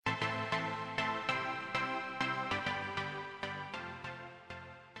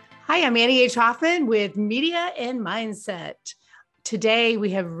Hi, I'm Annie H. Hoffman with Media and Mindset. Today, we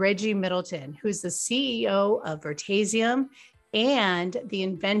have Reggie Middleton, who's the CEO of Vertasium and the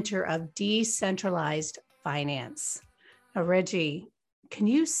inventor of Decentralized Finance. Now, Reggie, can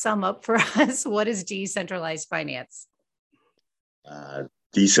you sum up for us what is decentralized finance?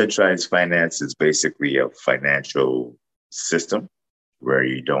 Decentralized finance is basically a financial system where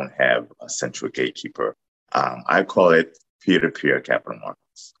you don't have a central gatekeeper. I call it peer-to-peer capital markets.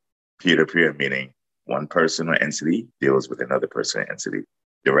 Peer-to-peer meaning one person or entity deals with another person or entity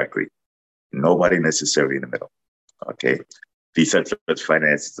directly. Nobody necessarily in the middle. Okay. Decentralized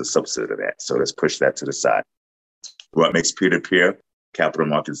finance is a subset of that. So let's push that to the side. What makes peer-to-peer capital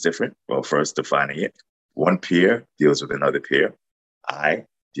markets different? Well, first defining it. One peer deals with another peer. I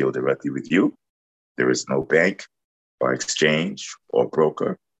deal directly with you. There is no bank or exchange or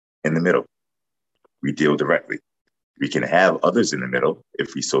broker in the middle. We deal directly. We can have others in the middle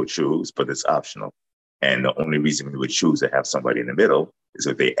if we so choose, but it's optional. And the only reason we would choose to have somebody in the middle is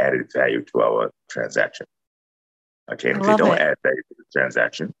if they added value to our transaction. Okay, and if they don't add value to the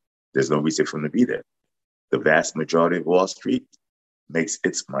transaction, there's no reason for them to be there. The vast majority of Wall Street makes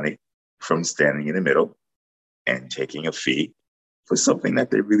its money from standing in the middle and taking a fee for something that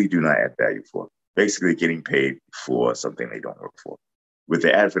they really do not add value for, basically getting paid for something they don't work for. With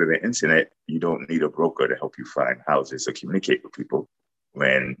the advent of the internet, you don't need a broker to help you find houses or communicate with people.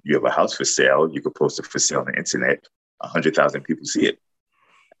 When you have a house for sale, you can post it for sale on the internet. 100,000 people see it.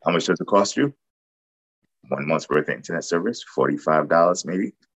 How much does it cost you? 1 month's worth of internet service, $45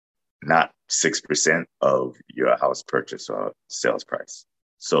 maybe, not 6% of your house purchase or sales price.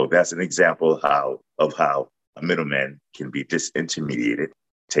 So that's an example of how a middleman can be disintermediated,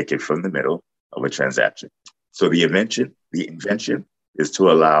 taken from the middle of a transaction. So the invention is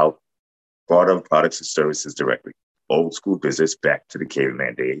to allow products and services directly. Old school business back to the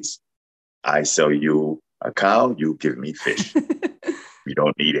caveman days. I sell you a cow, you give me fish. We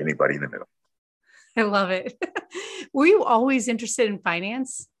don't need anybody in the middle. I love it. Were you always interested in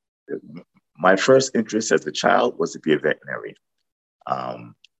finance? My first interest as a child was to be a veterinarian.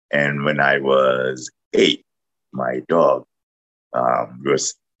 And when I was 8, my dog,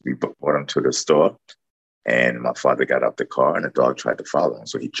 we brought him to the store. And my father got out the car and the dog tried to follow him.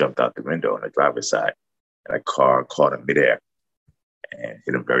 So he jumped out the window on the driver's side and a car caught him midair and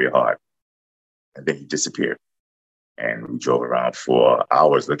hit him very hard. And then he disappeared. And we drove around for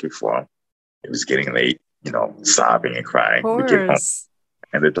hours looking for him. It was getting late, sobbing and crying. We get home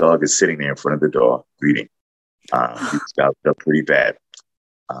and the dog is sitting there in front of the door bleeding. He was gouged up pretty bad.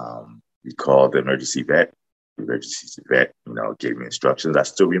 We called the emergency vet. The emergency vet, gave me instructions. I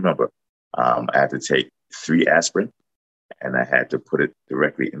still remember I had to take 3 aspirin, and I had to put it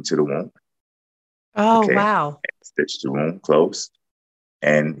directly into the wound. Oh, okay? Wow. And stitch the wound closed.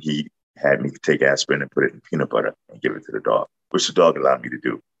 And he had me take aspirin and put it in peanut butter and give it to the dog, which the dog allowed me to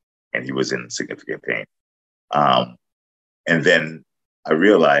do. And he was in significant pain. And then I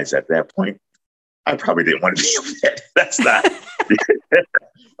realized at that point, I probably didn't want to be a vet. That's not,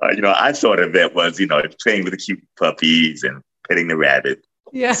 I thought a vet was, playing with the cute puppies and petting the rabbit.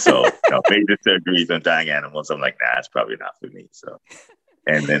 Yeah. So, major surgeries on dying animals. I'm like, nah, it's probably not for me. So,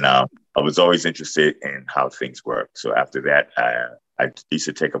 and then I was always interested in how things work. So after that, I used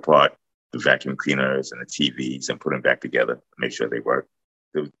to take apart the vacuum cleaners and the TVs and put them back together, make sure they work.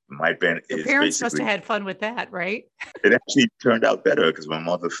 My parents must have had fun with that, right? It actually turned out better because my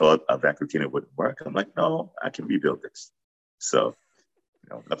mother thought a vacuum cleaner wouldn't work. I'm like, no, I can rebuild this. So,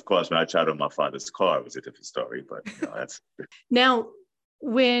 of course, when I tried on my father's car, it was a different story. But that's now.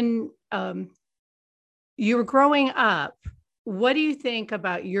 When you were growing up, what do you think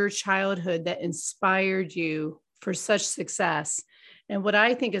about your childhood that inspired you for such success? And what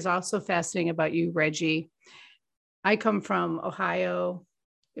I think is also fascinating about you, Reggie, I come from Ohio,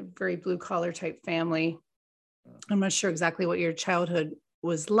 a very blue collar type family. I'm not sure exactly what your childhood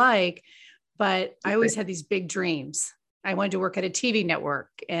was like, but I always had these big dreams. I wanted to work at a TV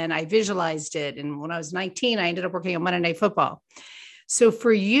network and I visualized it. And when I was 19, I ended up working on Monday Night Football. So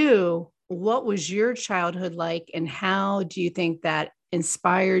for you, what was your childhood like and how do you think that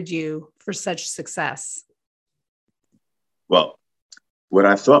inspired you for such success? Well, what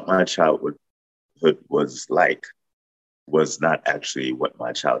I thought my childhood was like was not actually what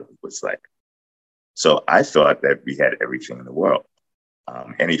my childhood was like. So I thought that we had everything in the world.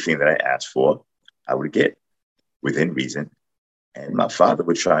 Anything that I asked for, I would get within reason. And my father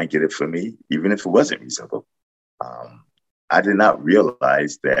would try and get it for me, even if it wasn't reasonable. I did not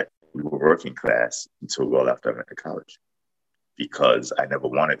realize that we were working class until well after I went to college because I never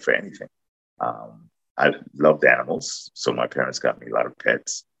wanted for anything. I loved animals, so my parents got me a lot of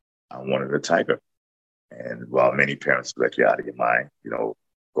pets. I wanted a tiger. And while many parents were like, you're out of your mind, go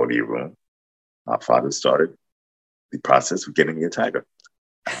to your room, my father started the process of getting me a tiger.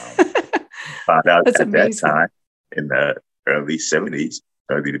 Found out That's at that amazing. time in the early 70s,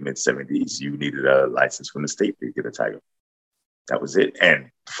 early to mid 70s, you needed a license from the state to get a tiger. That was it. And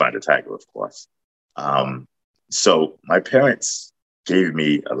to find a tiger, of course. So my parents gave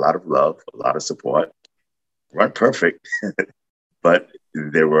me a lot of love, a lot of support. Weren't perfect, but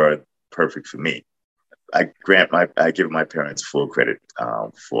they were perfect for me. I give my parents full credit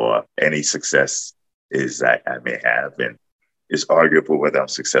for any success I may have, and it's arguable whether I'm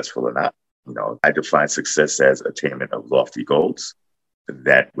successful or not. I define success as attainment of lofty goals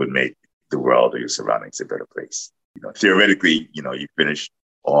that would make the world or your surroundings a better place. Theoretically, you finish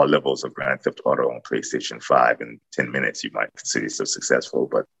all levels of Grand Theft Auto on PlayStation 5 in 10 minutes, you might consider yourself successful,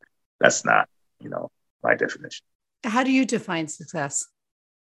 but that's not, my definition. How do you define success?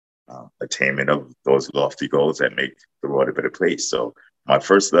 Attainment of those lofty goals that make the world a better place. So my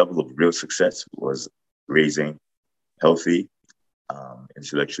first level of real success was raising healthy,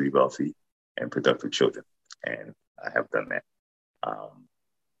 intellectually wealthy, and productive children. And I have done that.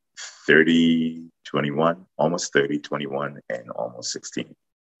 30, 21, almost 30, 21, and almost 16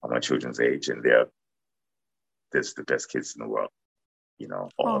 are my children's age. And they're the best kids in the world,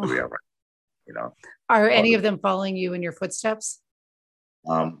 all the way around, Are any of them following you in your footsteps?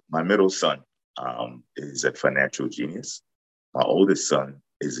 My middle son is a financial genius. My oldest son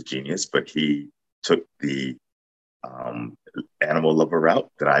is a genius, but he took the animal lover route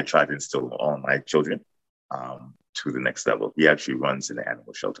that I tried to instill on my children to the next level. He actually runs an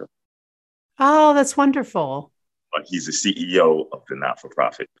animal shelter. Oh, that's wonderful. But he's the CEO of the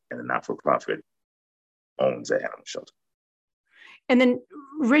not-for-profit, and the not-for-profit owns an animal shelter. And then,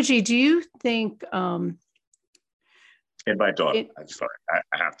 Reggie, do you think... and my daughter, I'm sorry, I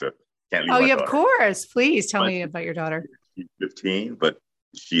have to, can't leave my daughter. Of course. Please tell me about your daughter. She's 15, but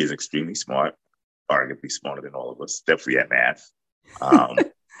she is extremely smart, arguably smarter than all of us, definitely at math.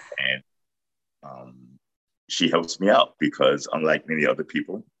 And she helps me out because unlike many other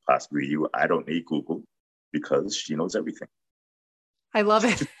people, possibly you, I don't need Google because she knows everything. I love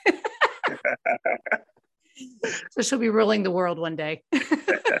it. So she'll be ruling the world one day.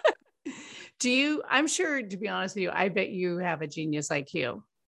 I'm sure, to be honest with you, I bet you have a genius IQ.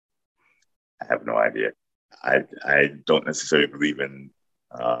 I have no idea. I don't necessarily believe in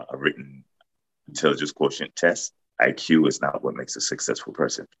a written intelligence quotient test. IQ is not what makes a successful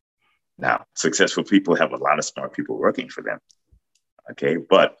person. Now, successful people have a lot of smart people working for them. Okay,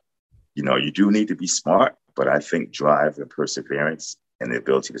 but you do need to be smart, but I think drive and perseverance and the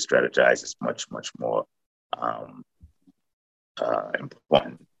ability to strategize is much, much more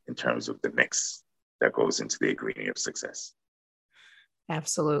important in terms of the mix that goes into the ingredient of success.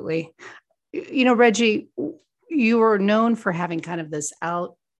 Absolutely. Reggie, you are known for having kind of this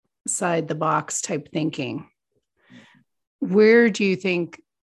outside the box type thinking. Where do you think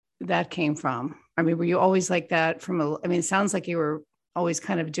that came from? I mean, were you always like that it sounds like you were always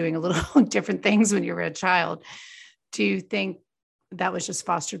kind of doing a little different things when you were a child. Do you think that was just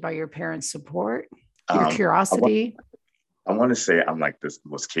fostered by your parents' support, your curiosity? I want to say I'm like the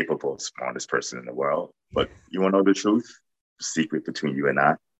most capable, smartest person in the world, but you want to know the truth? The secret between you and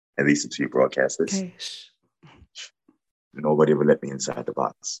I, at least until you broadcast this. Okay. Nobody ever let me inside the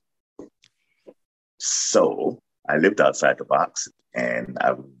box. So I lived outside the box and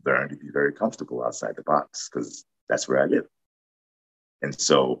I learned to be very comfortable outside the box because that's where I live. And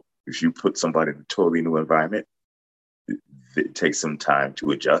so if you put somebody in a totally new environment, it takes some time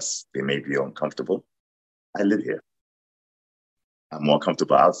to adjust. They may be uncomfortable. I live here. I'm more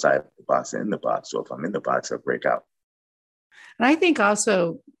comfortable outside the box than in the box. So if I'm in the box, I break out. And I think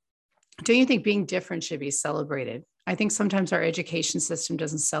also, don't you think being different should be celebrated? I think sometimes our education system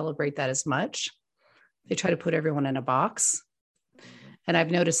doesn't celebrate that as much. They try to put everyone in a box. And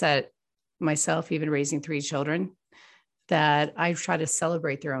I've noticed that myself, even raising 3 children, that I try to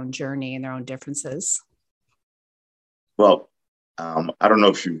celebrate their own journey and their own differences. Well, I don't know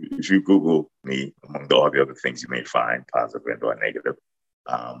if you Google me, among all the other things you may find, positive and or negative.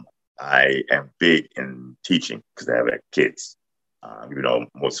 I am big in teaching because I have kids, even though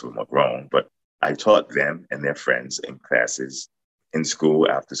most of them are grown, but I taught them and their friends in classes, in school,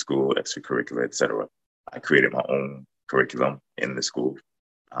 after school, extracurricular, etc. I created my own curriculum in the school.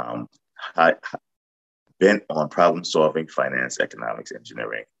 I bent on problem solving, finance, economics,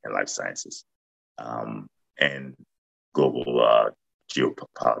 engineering, and life sciences, and global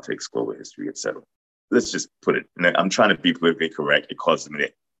geopolitics, global history, etc. Let's just put it. I'm trying to be politically correct. It causes me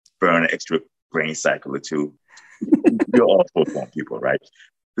to burn an extra brain cycle or two. We're all full-blown people, right?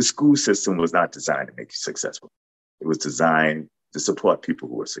 The school system was not designed to make you successful. It was designed to support people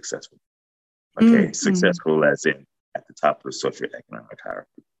who were successful. Okay, successful as in at the top of the socioeconomic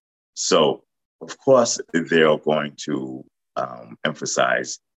hierarchy. So, of course, they're going to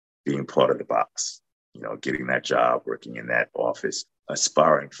emphasize being part of the box, getting that job, working in that office,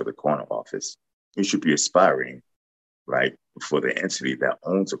 aspiring for the corner office. You should be aspiring, right, for the entity that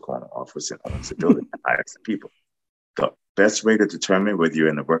owns a corner office and owns the building and hires the people. The best way to determine whether you're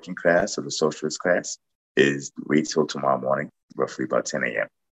in the working class or the socialist class is wait till tomorrow morning, roughly about 10 a.m.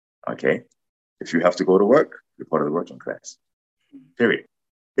 Okay? If you have to go to work, you're part of the working class. Period.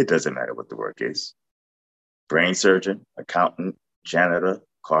 It doesn't matter what the work is. Brain surgeon, accountant, janitor,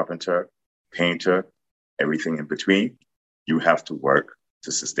 carpenter, painter, everything in between, you have to work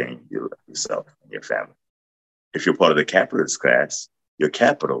to sustain yourself and your family. If you're part of the capitalist class, your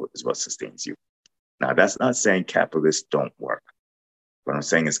capital is what sustains you. Now, that's not saying capitalists don't work. What I'm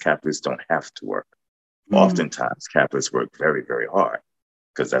saying is capitalists don't have to work. Oftentimes, capitalists work very, very hard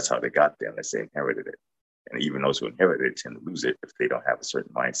because that's how they got there unless they inherited it. And even those who inherit it tend to lose it if they don't have a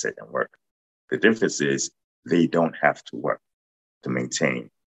certain mindset and work. The difference is they don't have to work to maintain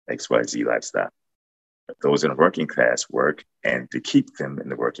XYZ lifestyle. But those in the working class work, and to keep them in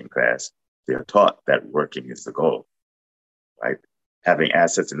the working class, they're taught that working is the goal, right? Having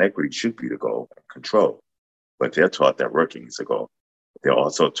assets and equity should be the goal, and control, but they're taught that working is the goal. They're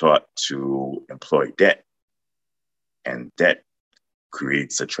also taught to employ debt, and debt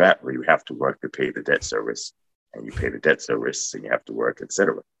creates a trap where you have to work to pay the debt service, and you pay the debt service and you have to work,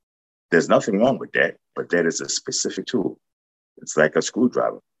 etc. There's nothing wrong with debt, but debt is a specific tool. It's like a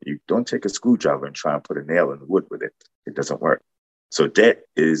screwdriver. You don't take a screwdriver and try and put a nail in the wood with it. It doesn't work. So debt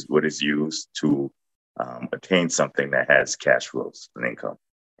is what is used to attain something that has cash flows and income.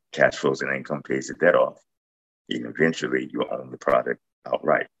 Cash flows and income pays the debt off. And eventually you own the product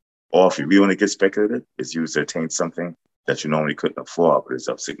outright. Or if you really want to get speculative, it's used to attain something that you normally couldn't afford, but is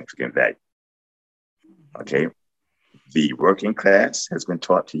of significant value. Okay. The working class has been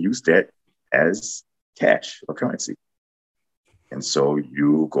taught to use debt as cash or currency. And so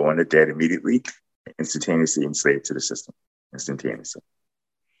you go into debt immediately, instantaneously enslaved to the system, instantaneously.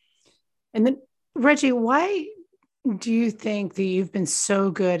 And then, Reggie, why do you think that you've been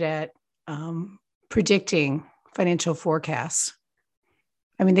so good at predicting financial forecasts?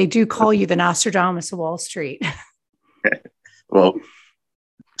 I mean, they do call you the Nostradamus of Wall Street. Well,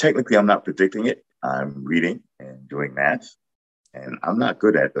 technically, I'm not predicting it. I'm reading and doing math. And I'm not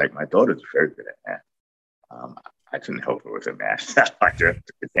good at, like, my daughter's very good at math. I couldn't help her with the math. I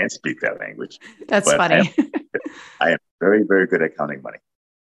can't speak that language. That's funny. I am very, very good at counting money.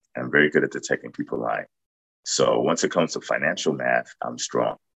 I'm very good at detecting people lying. So once it comes to financial math, I'm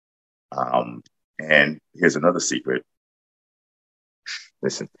strong. And here's another secret.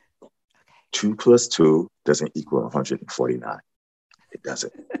 Listen, 2 plus 2 doesn't equal 149. It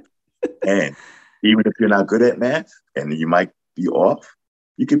doesn't. And even if you're not good at math and you might be off,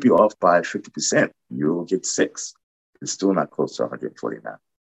 you could be off by 50%. You'll get 6. It's still not close to 149.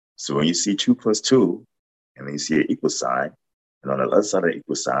 So when you see 2 plus 2, and then you see an equal sign, and on the other side of the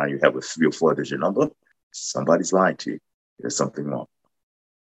equal sign, you have a 3 or 4 digit number, somebody's lying to you. There's something wrong.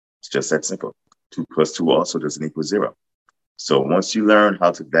 It's just that simple. 2 plus 2 also doesn't equal 0. So once you learn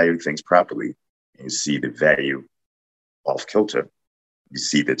how to value things properly, and you see the value off kilter, you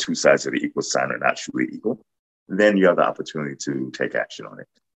see the 2 sides of the equal sign are not truly equal, then you have the opportunity to take action on it.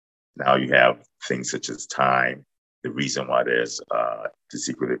 Now you have things such as time, the reason why there's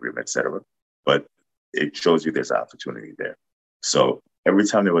disequilibrium, et cetera. But it shows you there's opportunity there. So every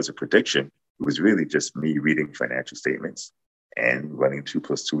time there was a prediction, it was really just me reading financial statements and running 2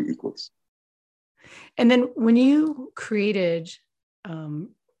 plus 2 equals. And then when you created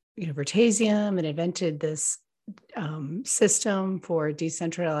Vertasium and invented this system for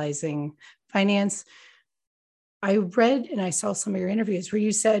decentralizing finance, I read and I saw some of your interviews where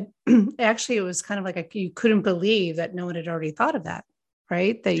you said, actually, it was kind of like you couldn't believe that no one had already thought of that,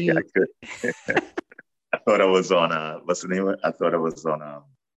 right? That you. Yeah, I thought I was on, what's the name of it? I thought I was on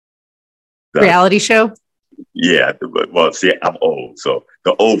reality show. Yeah. Well, see, I'm old. So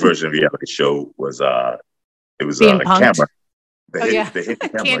the old version of the reality show was, it was Being a punked. camera. The hidden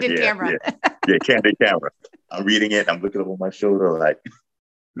camera. Candid camera. Yeah, candid camera. I'm reading it. I'm looking over my shoulder like,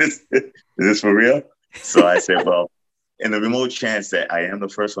 is this for real? So I said, well, in the remote chance that I am the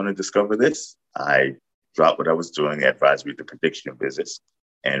first one to discover this, I dropped what I was doing, the advisory, the prediction business,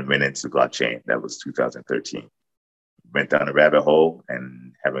 and went into blockchain. That was 2013. Went down a rabbit hole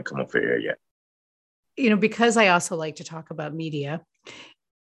and haven't come up for air yet. Because I also like to talk about media,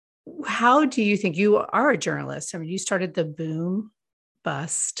 how do you think, you are a journalist? I mean, you started the Boom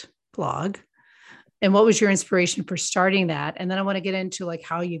Bust blog? And what was your inspiration for starting that? And then I want to get into like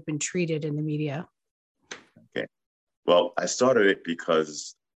how you've been treated in the media. Okay. Well, I started it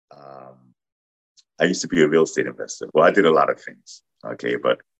because I used to be a real estate investor. Well, I did a lot of things. Okay.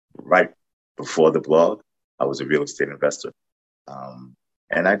 But right before the blog, I was a real estate investor.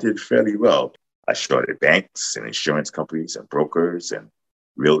 And I did fairly well. I shorted banks and insurance companies and brokers and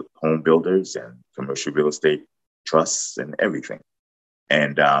real home builders and commercial real estate trusts and everything.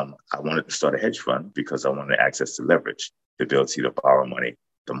 And I wanted to start a hedge fund because I wanted access to leverage, the ability to borrow money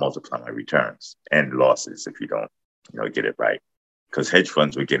to multiply my returns and losses if you don't, get it right. Because hedge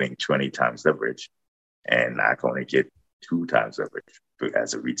funds were getting 20 times leverage, and I can only get 2 times leverage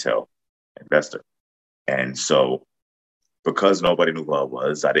as a retail investor. And so, because nobody knew who I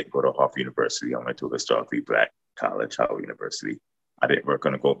was, I didn't go to Harvard University. I went to a historically Black college, Howard University. I didn't work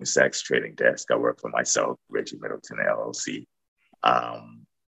on a Goldman Sachs trading desk. I worked for myself, Reggie Middleton, LLC.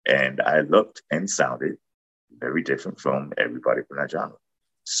 And I looked and sounded very different from everybody from that genre.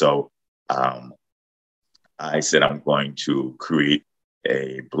 So I said, I'm going to create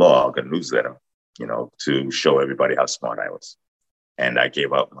a blog, a newsletter, to show everybody how smart I was. And I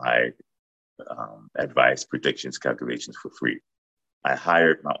gave out my advice, predictions, calculations for free. I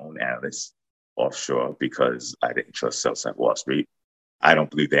hired my own analysts offshore because I didn't trust sell-side Wall Street. I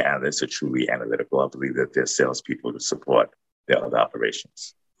don't believe their analysts are truly analytical. I believe that they're salespeople to support their other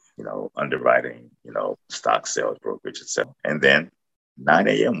operations, underwriting, stock sales, brokerage, etc. And then 9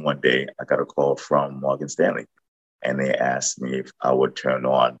 a.m. one day, I got a call from Morgan Stanley, and they asked me if I would turn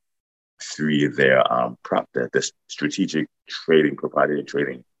on 3 of their the strategic trading, proprietary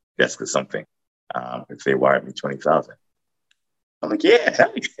trading desk or something, if they wired me $20,000. I'm like, yeah,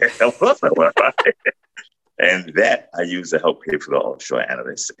 hell yeah, of course I want to. And that I used to help pay for the offshore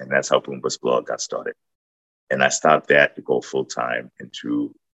analysts, and that's how Bloomberg's blog got started. And I stopped that to go full time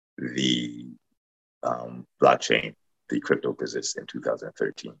into the blockchain, the crypto business in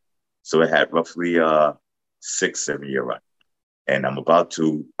 2013. So it had roughly a 6-7 year run. And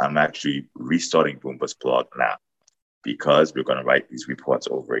I'm actually restarting Bloomberg's blog now because we're going to write these reports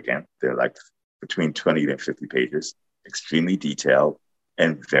over again. They're like between 20 and 50 pages, extremely detailed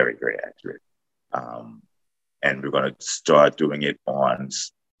and very, very accurate. And we're going to start doing it on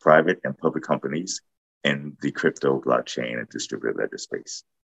private and public companies in the crypto, blockchain, and distributed ledger space.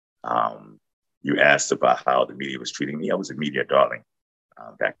 You asked about how the media was treating me. I was a media darling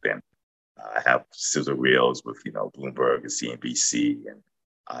back then. I have sizzle reels with, Bloomberg and CNBC, and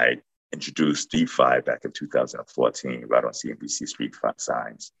I introduced DeFi back in 2014, right on CNBC street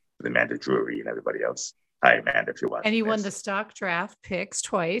signs with Amanda Drury and everybody else. Hi, Amanda, if you're watching. And you won the stock draft picks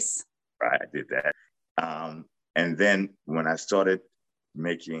twice. Right, I did that. And then when I started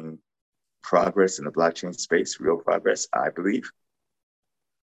making progress in the blockchain space, real progress, I believe,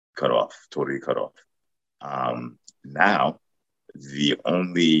 totally cut off. Now, the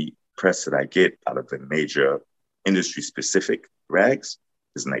only press that I get out of the major industry-specific rags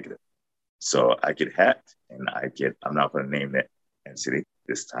is negative. So I get hacked, and I'm not going to name that entity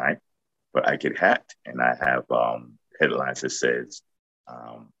this time, but I get hacked, and I have headlines that says,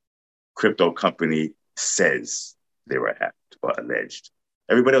 crypto company says they were hacked or alleged.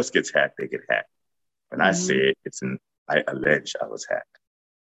 Everybody else gets hacked, they get hacked. When I say it, I allege I was hacked.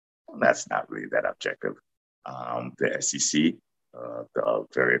 Well, that's not really that objective. The SEC, the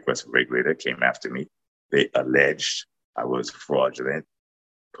very aggressive regulator, came after me. They alleged I was fraudulent,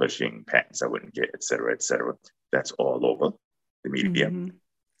 pushing patents I wouldn't get, et cetera, et cetera. That's all over the media.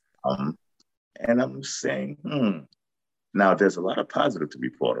 And I'm saying, Now, there's a lot of positive to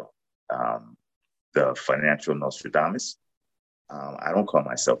report on. The financial Nostradamus, I don't call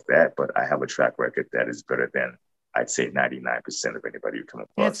myself that, but I have a track record that is better than, I'd say, 99% of anybody you come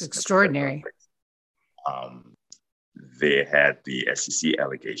across. That's extraordinary. They had the SEC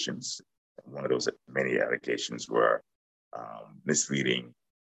allegations. One of those many allegations were misleading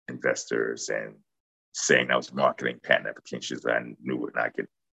investors and saying I was marketing patent applications that I knew would not get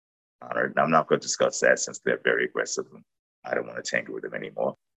honored. And I'm not going to discuss that since they're very aggressive. I don't want to tangle with them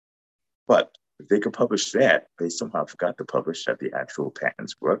anymore. But if they could publish that, they somehow forgot to publish that the actual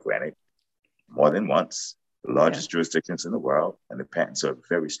patents were granted more than once, the largest jurisdictions in the world, and the patents are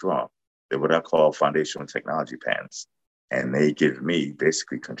very strong. They're what I call foundational technology patents. And they give me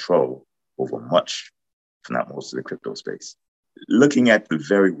basically control over much, if not most, of the crypto space. Looking at the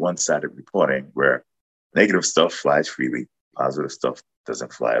very one-sided reporting where negative stuff flies freely, positive stuff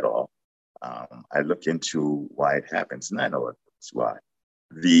doesn't fly at all. I look into why it happens, and I know it's why.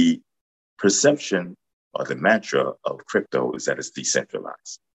 The perception or the mantra of crypto is that it's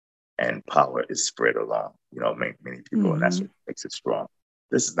decentralized. and power is spread along, many people, and that's what makes it strong.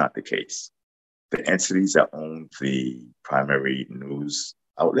 This is not the case. The entities that own the primary news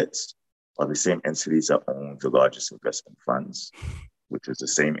outlets are the same entities that own the largest investment funds, which is the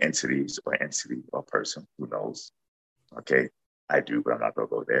same entities or person, who knows? Okay, I do, but I'm not going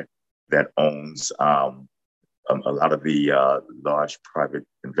to go there. That owns a lot of the large private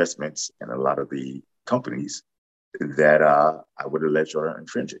investments and a lot of the companies that I would allege are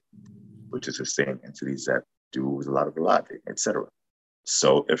infringing, which is the same entities that do with a lot of the lobbying, et cetera.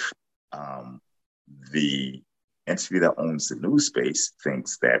 So if the entity that owns the news space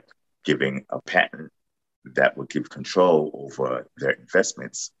thinks that giving a patent that would give control over their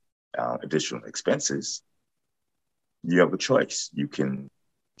investments, additional expenses, you have a choice. You can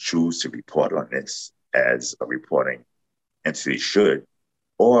choose to report on this as a reporting entity should,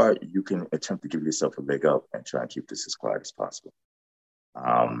 or you can attempt to give yourself a leg up and try and keep this as quiet as possible.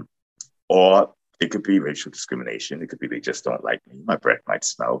 Or it could be racial discrimination. It could be they just don't like me. My breath might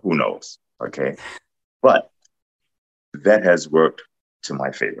smell. Who knows? Okay. But that has worked to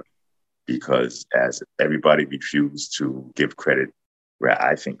my favor because as everybody refused to give credit where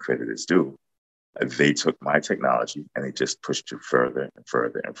I think credit is due, they took my technology and they just pushed it further and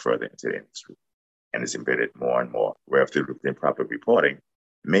further and further into the industry. And it's embedded more and more. Where if they're improper reporting,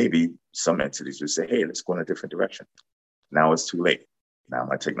 maybe some entities would say, hey, let's go in a different direction. Now it's too late. Now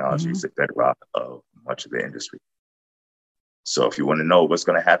my technology is the bedrock of much of the industry. So if you want to know what's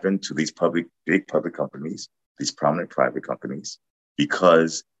going to happen to these big public companies, these prominent private companies,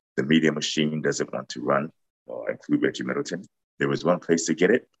 because the media machine doesn't want to run or include Reggie Middleton, there was one place to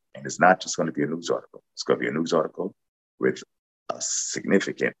get it. And it's not just going to be a news article. It's going to be a news article with a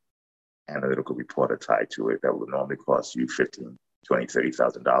significant analytical reporter tied to it that would normally cost you $15,000, $20,000,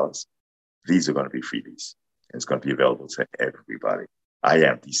 $30,000. These are going to be freebies. And it's going to be available to everybody. I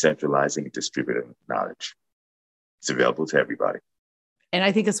am decentralizing and distributing knowledge. It's available to everybody. And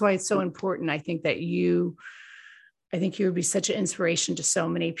I think that's why it's so important. I think you would be such an inspiration to so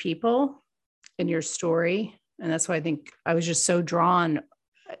many people in your story. And that's why I think I was just so drawn.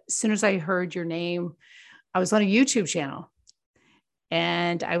 As soon as I heard your name, I was on a YouTube channel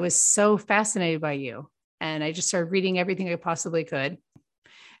and I was so fascinated by you. And I just started reading everything I possibly could.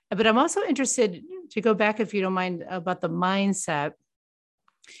 But I'm also interested to go back, if you don't mind, about the mindset.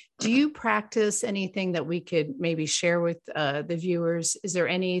 Do you practice anything that we could maybe share with the viewers? Is there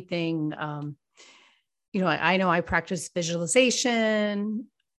anything, I know I practice visualization.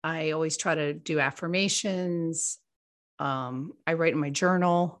 I always try to do affirmations. I write in my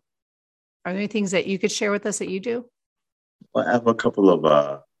journal. Are there any things that you could share with us that you do? Well, I have a couple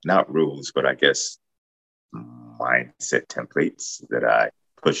of, not rules, but I guess mindset templates that I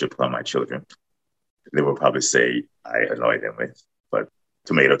push upon my children. They will probably say I annoy them with, but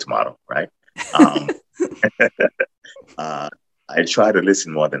tomato, right? I try to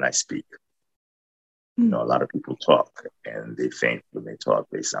listen more than I speak. A lot of people talk and they think when they talk,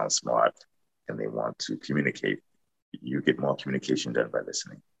 they sound smart and they want to communicate. You get more communication done by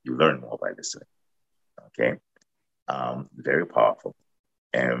listening. You learn more by listening. Okay. Very powerful.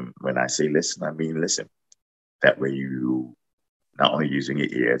 And when I say listen, I mean listen. That way you not only using your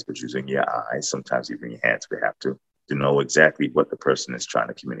ears, but using your eyes, sometimes even your hands, we have to know exactly what the person is trying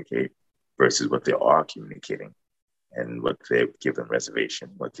to communicate versus what they are communicating and what they give them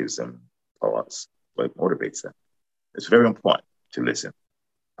reservation, what gives them pause, what motivates them. It's very important to listen.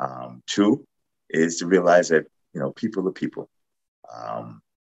 Two is to realize that, people are people.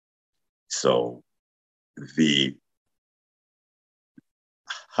 So the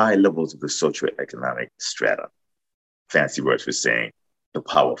high levels of the socioeconomic strata, fancy words for saying the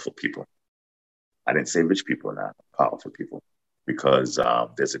powerful people. I didn't say rich people, not powerful people, because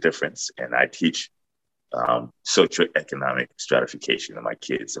there's a difference. And I teach socioeconomic stratification of my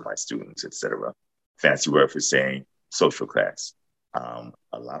kids and my students, et cetera. Fancy word for saying social class.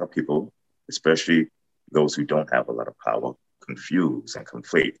 A lot of people, especially those who don't have a lot of power, confuse and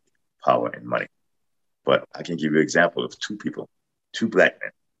conflate power and money. But I can give you an example of two Black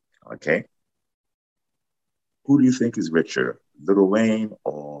men, okay? Who do you think is richer, Lil Wayne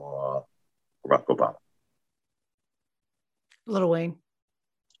or Barack Obama? Lil Wayne.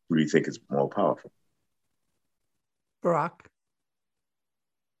 Who do you think is more powerful? Barack.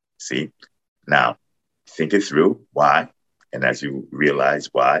 See? Now, think it through. Why? And as you realize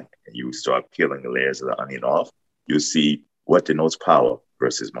why, and you start peeling the layers of the onion off, you'll see what denotes power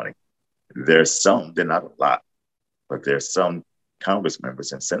versus money. There's some, they're not a lot, but there's some Congress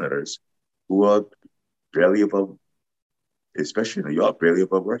members and senators who are barely above, especially in New York, barely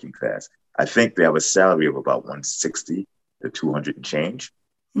above working class. I think they have a salary of about 160 to 200 and change.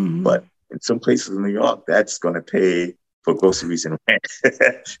 Mm-hmm. But in some places in New York, that's going to pay for groceries and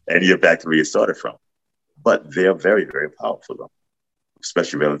rent, and you're back to where you started from. But they're very, very powerful, though,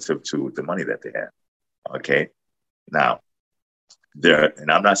 especially relative to the money that they have. Okay, now there,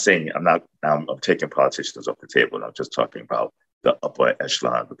 and I'm not saying I'm taking politicians off the table. I'm just talking about the upper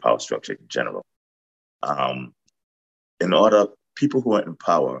echelon of the power structure in general. Um, in order, people who are in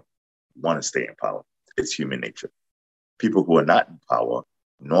power want to stay in power. It's human nature. People who are not in power,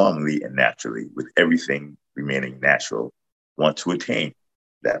 normally and naturally, with everything remaining natural, want to attain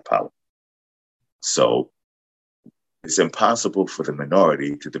that power. So it's impossible for the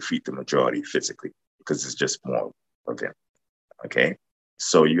minority to defeat the majority physically because it's just more of them. Okay.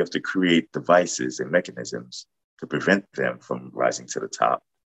 So you have to create devices and mechanisms to prevent them from rising to the top.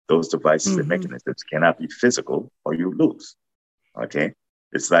 Those devices and mechanisms cannot be physical or you lose. Okay.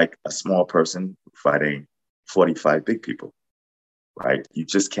 It's like a small person fighting 45 big people, right? You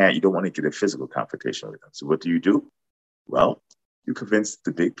just can't, you don't want to get a physical confrontation with them. So what do? Well, you convince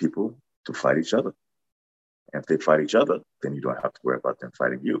the big people to fight each other. And if they fight each other, then you don't have to worry about them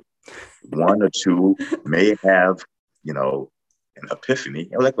fighting you. One or two may have, an epiphany.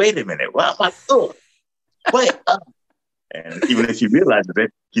 You're like, wait a minute, what am I doing? Wait. And even if you realize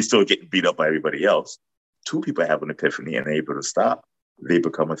it, he's still getting beat up by everybody else. Two people have an epiphany and they're able to stop. They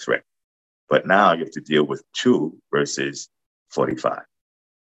become a threat. But now you have to deal with 2 versus 45.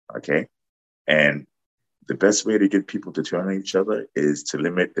 Okay. And the best way to get people to turn on each other is to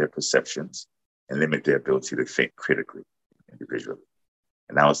limit their perceptions and limit their ability to think critically, individually.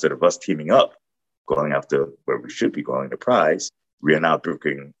 And now instead of us teaming up, going after where we should be going, the prize, we are now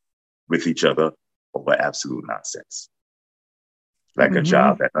working with each other over absolute nonsense. Like a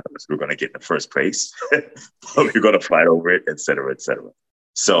job that none of us were going to get in the first place, but we're going to fight over it, et cetera, et cetera.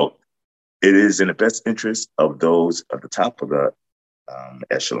 So it is in the best interest of those at the top of the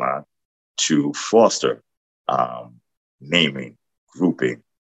echelon to foster naming, grouping,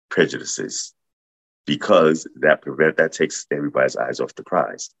 prejudices, because that takes everybody's eyes off the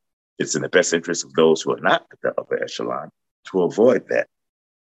prize. It's in the best interest of those who are not at the upper echelon to avoid that.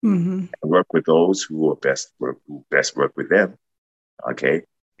 And work with those who best work with them, okay?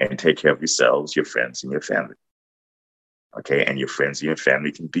 And take care of yourselves, your friends, and your family. Okay, and your friends and your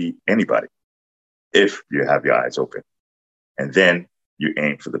family can be anybody if you have your eyes open. And then you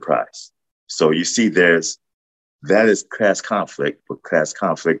aim for the prize. So you see that is class conflict, but class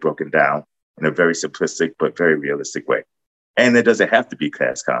conflict broken down in a very simplistic but very realistic way. And it doesn't have to be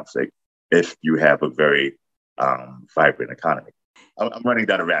class conflict if you have a very vibrant economy. I'm running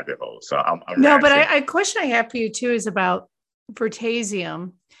down a rabbit hole, so I'm no, but a question I have for you too is about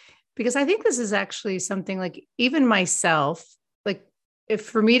Vertasium, because I think this is actually something like even myself, like if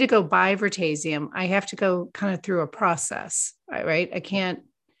for me to go buy Vertasium, I have to go kind of through a process, right? I can't.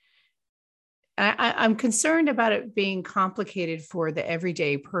 I'm concerned about it being complicated for the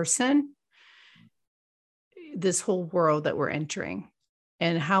everyday person, this whole world that we're entering,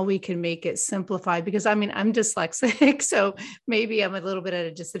 and how we can make it simplified. Because I mean, I'm dyslexic, so maybe I'm a little bit at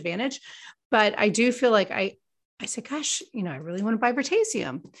a disadvantage, but I do feel like I said, gosh, I really want to buy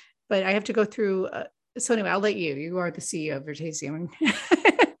Vertasium, but I have to go through. So anyway, I'll let you are the CEO of Vertasium,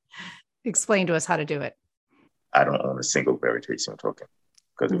 explain to us how to do it. I don't own a single Vertasium token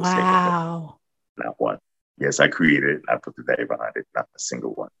because it was taken. Wow. Not one. Yes, I created it. I put the value behind it, not a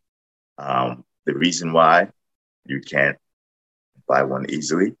single one. The reason why you can't buy one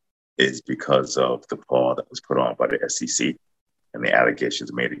easily is because of the paw that was put on by the SEC and the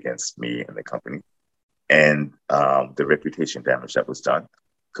allegations made against me and the company, and the reputation damage that was done,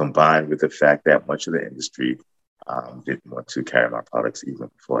 combined with the fact that much of the industry didn't want to carry my products even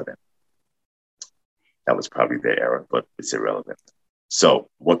before then. That was probably their error, but it's irrelevant. So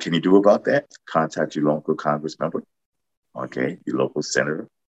what can you do about that? Contact your local Congress member, okay, your local senator,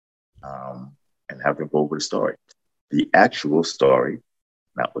 and have them go over the story. The actual story,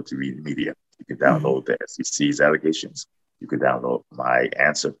 not what you read in the media. You can download the SEC's allegations. You can download my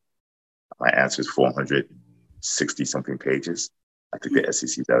answer. My answer is 460 something pages. I think the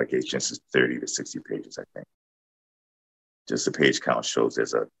SEC's allegations is 30 to 60 pages, I think. Just the page count shows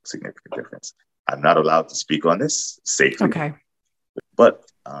there's a significant difference. I'm not allowed to speak on this safely. Okay. But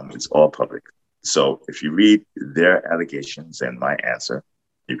it's all public. So if you read their allegations and my answer,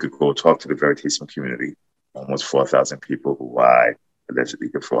 you could go talk to the Vertasium community, almost 4,000 people who I allegedly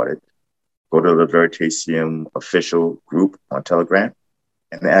defrauded. Go to the Vertasium official group on Telegram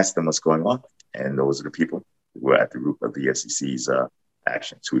and ask them what's going on. And those are the people who were at the root of the SEC's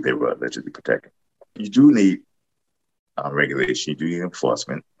actions, who they were allegedly protecting. You do need regulation. You do need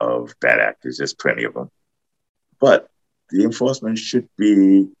enforcement of bad actors. There's plenty of them. But the enforcement should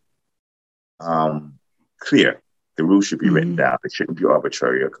be clear. The rules should be written down. It shouldn't be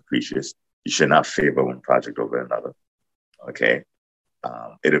arbitrary or capricious. You should not favor one project over another. Okay.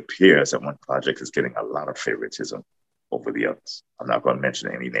 It appears that one project is getting a lot of favoritism over the others. I'm not going to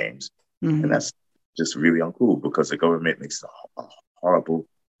mention any names. And that's just really uncool because the government makes a horrible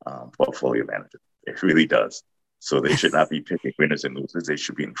portfolio manager. It really does. So they should not be picking winners and losers. They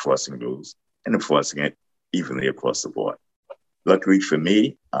should be enforcing rules and enforcing it evenly across the board. Luckily for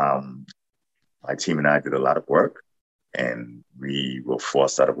me, my team and I did a lot of work, and we were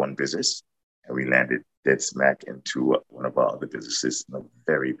forced out of one business, and we landed dead smack into one of our other businesses in a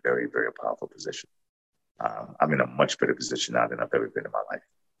very, very, very powerful position. I'm in a much better position now than I've ever been in my life.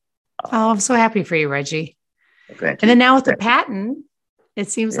 I'm so happy for you, Reggie. Thank you. And then now with the patent, it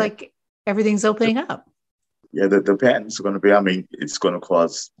seems like everything's opening up. Yeah, the patents are going to be, it's going to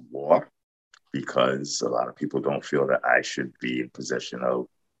cause war because a lot of people don't feel that I should be in possession of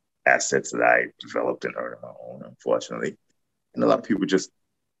assets that I developed and earned on my own, unfortunately. And a lot of people just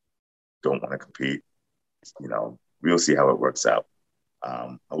don't want to compete. We'll see how it works out.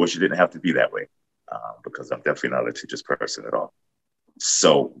 I wish it didn't have to be that way because I'm definitely not a litigious person at all.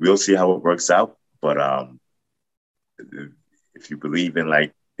 So we'll see how it works out. But if you believe in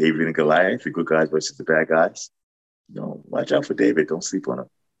like David and Goliath, the good guys versus the bad guys, watch out for David. Don't sleep on him.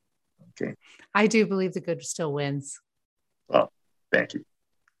 Okay. I do believe the good still wins. Well, thank you.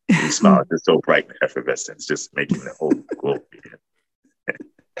 You smile just so bright and effervescent. It's just making the whole globe.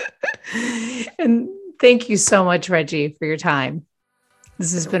 And thank you so much, Reggie, for your time.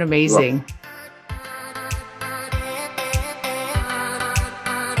 This has been amazing.